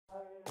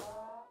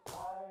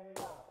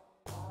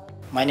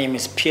My name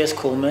is Piers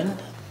Coleman,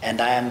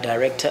 and I am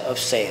Director of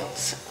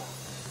Sales.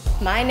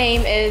 My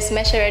name is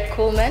Mesheret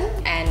Coleman,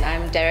 and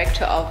I'm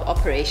Director of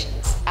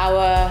Operations.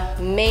 Our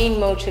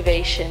main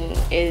motivation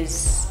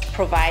is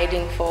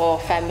providing for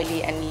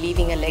family and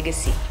leaving a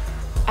legacy.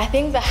 I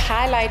think the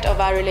highlight of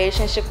our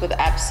relationship with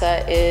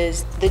Absa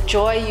is the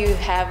joy you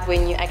have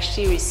when you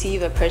actually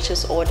receive a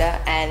purchase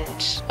order,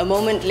 and a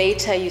moment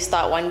later you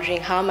start wondering,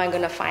 how am I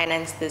going to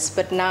finance this?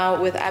 But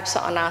now with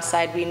Absa on our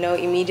side, we know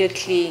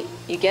immediately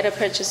you get a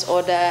purchase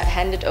order,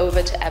 hand it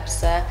over to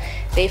Absa,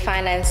 they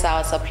finance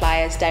our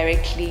suppliers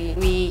directly,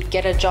 we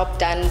get a job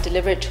done,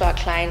 deliver it to our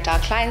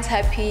client's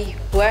happy,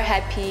 we're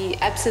happy,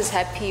 Absa's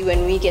happy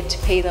when we get to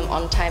pay them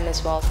on time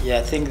as well. Yeah,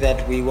 I think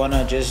that we want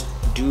to just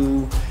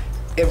do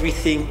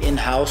everything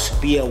in-house,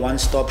 be a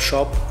one-stop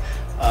shop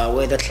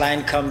where the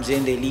client comes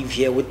in, they leave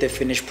here with the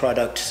finished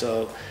product.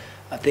 So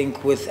I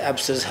think with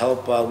Absa's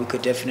help, we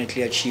could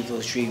definitely achieve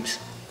those dreams.